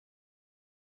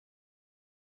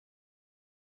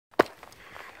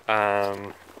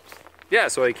Yeah,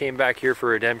 so I came back here for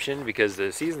redemption because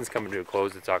the season's coming to a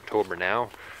close. It's October now,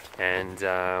 and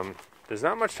there's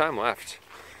not much time left.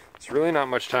 It's really not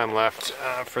much time left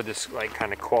for this like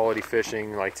kind of quality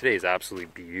fishing. Like today's absolutely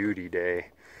beauty day.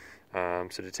 So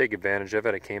to take advantage of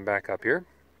it, I came back up here.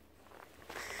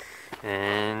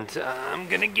 And I'm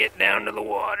gonna get down to the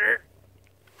water.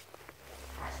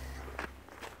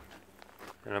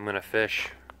 And I'm gonna fish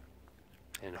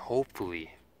and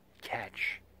hopefully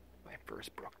catch my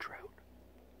first brook trout.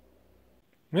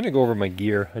 I'm gonna go over my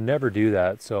gear. I never do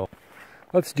that, so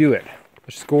let's do it.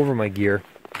 Let's just go over my gear.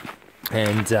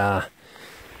 And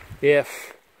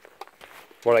if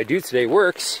what I do today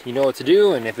works, you know what to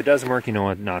do, and if it doesn't work, you know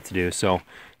what not to do. So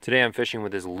today I'm fishing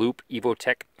with this Loop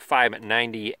Evotech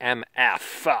 590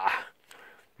 MF,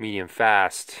 medium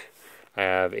fast. I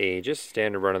have a just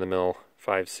standard run-of-the-mill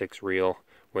 5/6 reel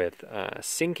with a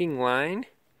sinking line.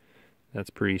 That's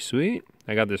pretty sweet.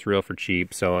 I got this reel for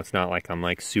cheap, so it's not like I'm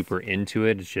like super into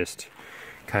it. It's just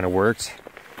kind of works.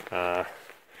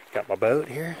 Got my boat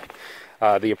here.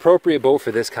 The appropriate boat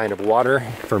for this kind of water,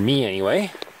 for me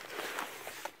anyway.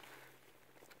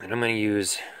 And I'm gonna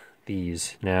use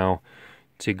these. Now,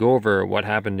 to go over what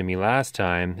happened to me last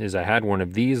time is I had one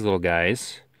of these little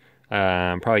guys.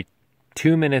 Probably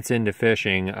 2 minutes into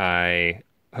fishing, I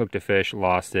hooked a fish,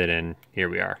 lost it, and here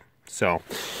we are. So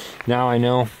now I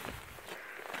know,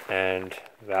 and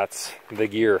that's the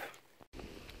gear. I'm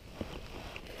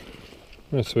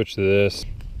gonna switch to this.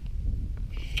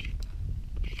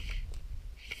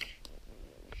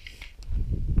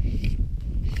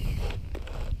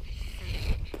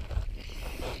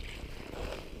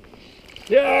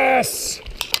 Yes!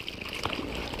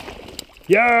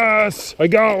 Yes! I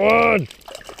got one!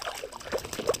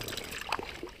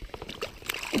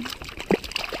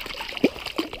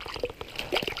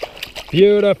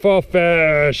 Beautiful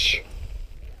fish!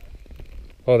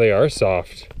 Oh, they are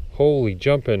soft. Holy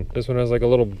jumping. This one has like a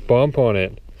little bump on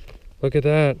it. Look at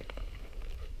that.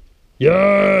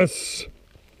 Yes!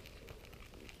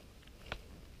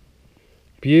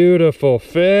 Beautiful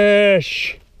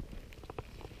fish!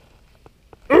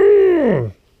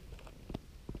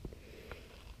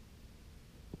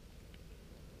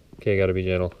 Okay, gotta be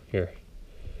gentle. Here.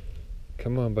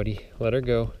 Come on, buddy. Let her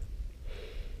go.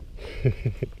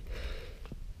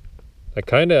 I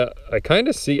kinda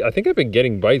see, I think I've been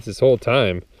getting bites this whole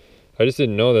time. I just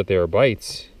didn't know that they were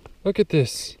bites. Look at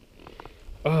this.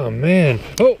 Oh, man.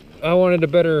 Oh, I wanted a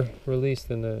better release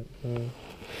than that.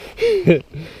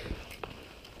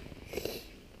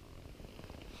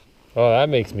 Oh, that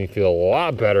makes me feel a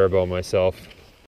lot better about myself.